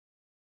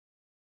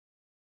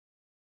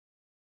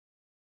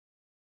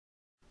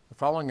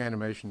following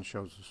animation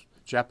shows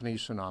a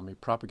Japanese tsunami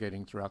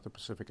propagating throughout the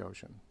Pacific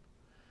Ocean.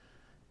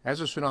 As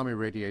the tsunami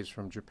radiates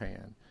from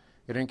Japan,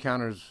 it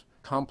encounters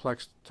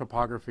complex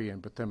topography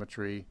and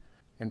bathymetry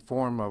in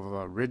form of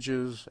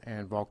ridges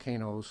and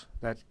volcanoes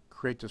that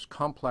create this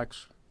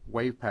complex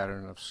wave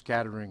pattern of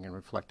scattering and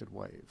reflected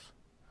waves.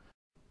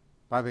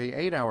 By the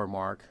 8-hour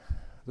mark,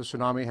 the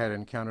tsunami had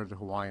encountered the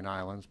Hawaiian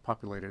Islands,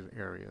 populated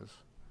areas.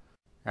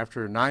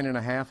 After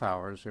 9.5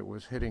 hours, it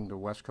was hitting the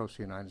west coast of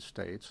the United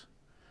States.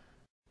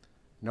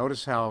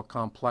 Notice how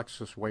complex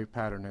this wave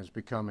pattern is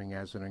becoming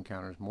as it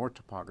encounters more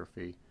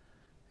topography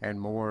and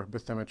more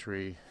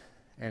bathymetry,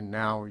 and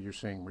now you're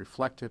seeing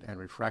reflected and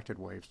refracted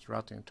waves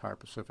throughout the entire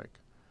Pacific.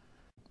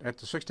 At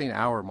the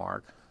 16-hour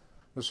mark,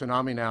 the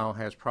tsunami now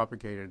has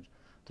propagated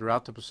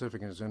throughout the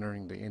Pacific and is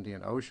entering the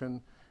Indian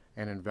Ocean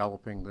and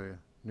enveloping the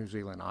New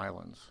Zealand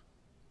islands.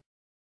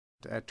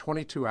 At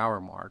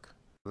 22-hour mark,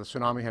 the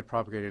tsunami had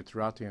propagated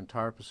throughout the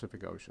entire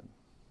Pacific Ocean.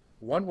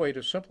 One way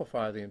to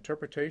simplify the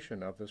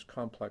interpretation of this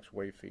complex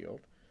wave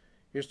field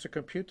is to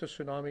compute the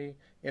tsunami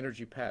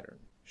energy pattern,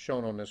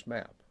 shown on this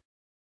map.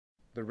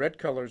 The red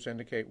colors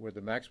indicate where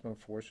the maximum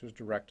force is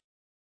directed,